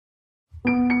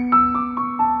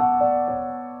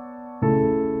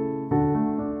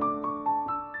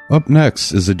Up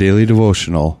next is a daily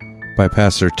devotional by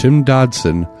Pastor Tim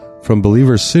Dodson from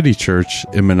Believers City Church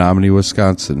in Menominee,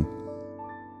 Wisconsin.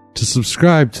 To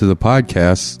subscribe to the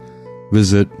podcast,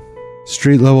 visit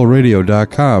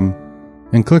streetlevelradio.com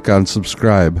and click on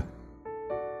subscribe.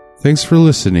 Thanks for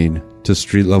listening to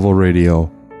Street Level Radio.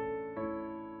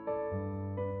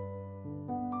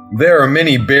 There are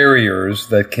many barriers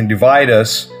that can divide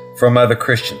us from other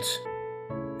Christians.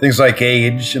 Things like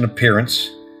age and appearance,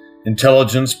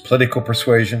 intelligence, political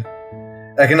persuasion,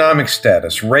 economic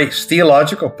status, race,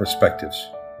 theological perspectives.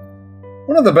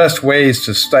 One of the best ways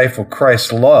to stifle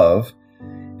Christ's love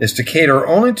is to cater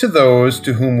only to those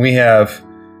to whom we have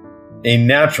a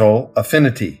natural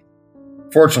affinity.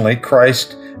 Fortunately,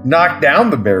 Christ knocked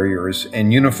down the barriers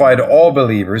and unified all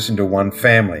believers into one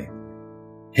family.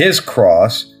 His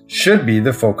cross should be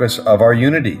the focus of our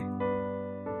unity.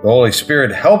 The Holy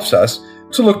Spirit helps us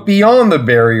to look beyond the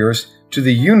barriers to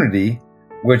the unity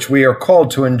which we are called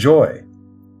to enjoy.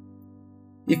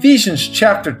 Ephesians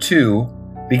chapter 2,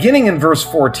 beginning in verse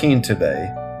 14 today,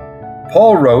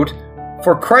 Paul wrote,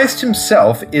 "For Christ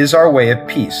himself is our way of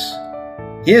peace.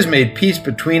 He has made peace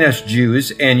between us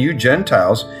Jews and you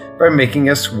Gentiles by making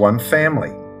us one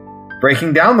family,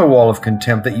 breaking down the wall of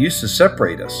contempt that used to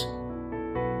separate us.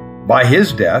 By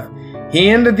his death, he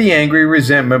ended the angry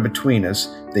resentment between us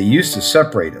that used to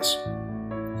separate us.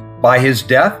 By his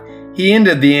death, he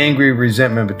ended the angry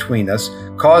resentment between us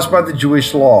caused by the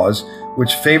Jewish laws,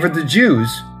 which favored the Jews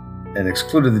and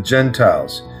excluded the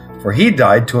Gentiles. For he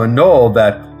died to annul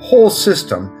that whole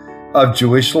system of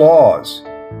Jewish laws.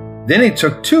 Then he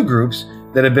took two groups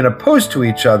that had been opposed to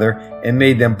each other and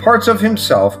made them parts of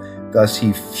himself. Thus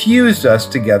he fused us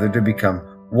together to become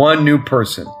one new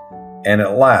person. And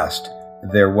at last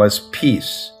there was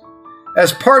peace.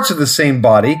 As parts of the same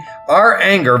body, our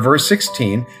anger, verse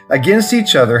 16, against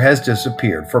each other has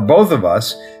disappeared, for both of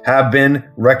us have been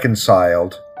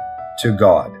reconciled to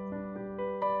God."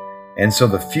 And so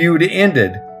the feud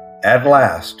ended at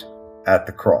last at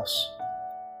the cross.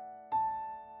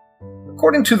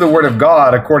 According to the Word of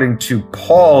God, according to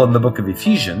Paul in the book of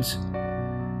Ephesians,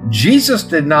 Jesus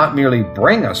did not merely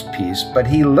bring us peace, but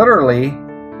he literally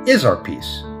is our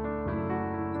peace.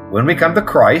 When we come to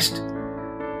Christ,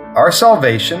 our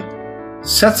salvation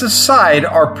sets aside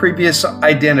our previous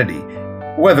identity,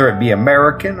 whether it be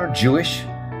American or Jewish,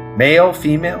 male,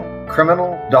 female,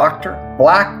 criminal, doctor,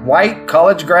 black, white,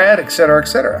 college grad, etc.,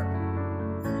 etc.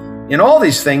 In all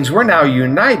these things, we're now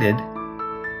united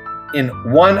in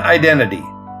one identity,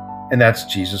 and that's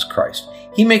Jesus Christ.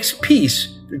 He makes peace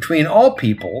between all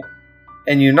people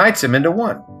and unites them into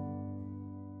one.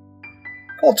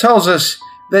 Paul tells us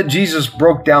that Jesus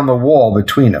broke down the wall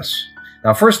between us.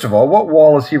 Now, first of all, what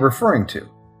wall is he referring to?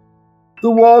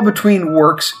 The wall between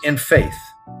works and faith.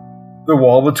 The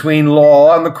wall between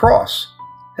law and the cross.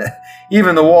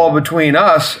 Even the wall between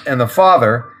us and the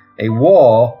Father, a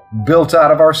wall built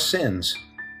out of our sins.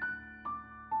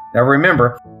 Now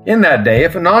remember, in that day,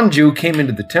 if a non-Jew came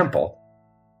into the temple,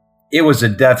 it was a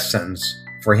death sentence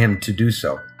for him to do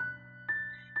so.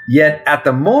 Yet at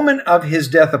the moment of his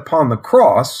death upon the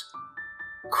cross,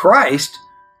 Christ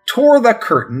tore the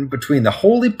curtain between the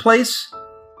holy place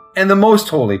and the most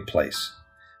holy place,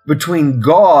 between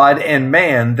God and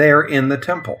man there in the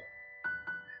temple.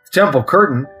 The temple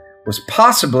curtain was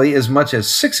possibly as much as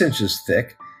 6 inches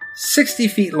thick, 60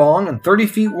 feet long, and 30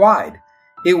 feet wide.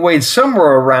 It weighed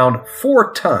somewhere around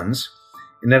 4 tons,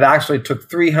 and it actually took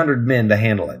 300 men to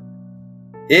handle it.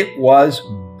 It was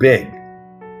big,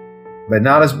 but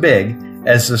not as big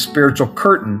as the spiritual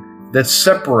curtain that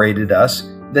separated us,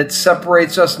 that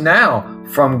separates us now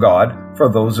from God for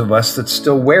those of us that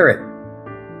still wear it.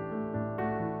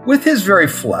 With his very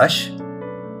flesh,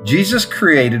 Jesus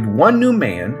created one new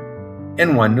man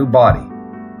and one new body.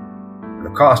 The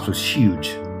cost was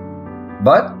huge.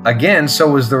 But again, so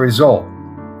was the result.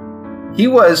 He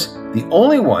was the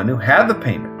only one who had the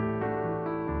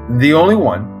payment, the only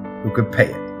one who could pay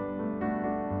it.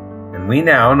 And we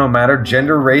now, no matter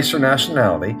gender, race, or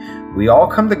nationality, we all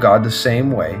come to God the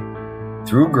same way,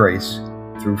 through grace,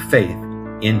 through faith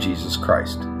in Jesus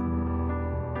Christ.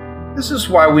 This is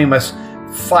why we must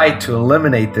fight to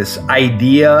eliminate this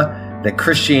idea that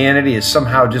Christianity is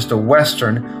somehow just a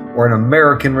Western or an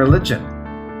American religion.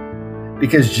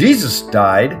 Because Jesus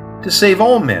died to save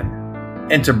all men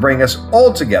and to bring us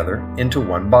all together into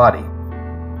one body.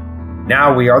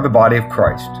 Now we are the body of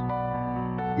Christ.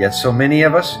 Yet so many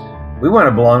of us, we want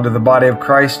to belong to the body of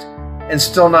Christ and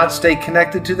still not stay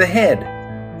connected to the head.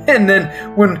 And then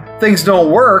when things don't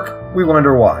work, we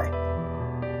wonder why.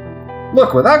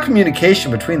 Look, without communication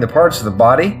between the parts of the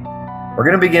body, we're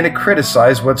going to begin to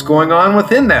criticize what's going on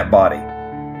within that body.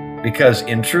 because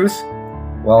in truth,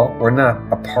 well, we're not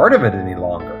a part of it any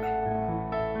longer.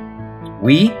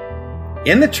 We,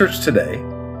 in the church today,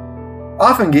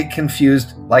 often get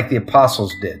confused like the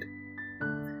apostles did.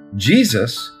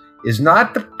 Jesus is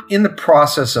not in the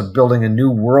process of building a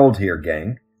new world here,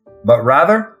 gang, but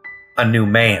rather a new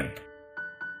man.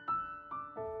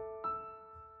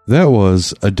 That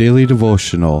was a daily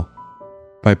devotional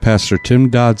by Pastor Tim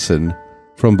Dodson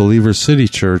from Believer City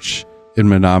Church in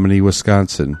Menominee,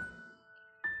 Wisconsin.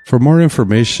 For more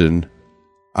information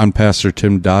on Pastor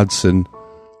Tim Dodson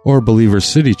or Believer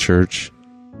City Church,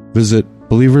 visit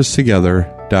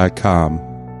believerstogether.com.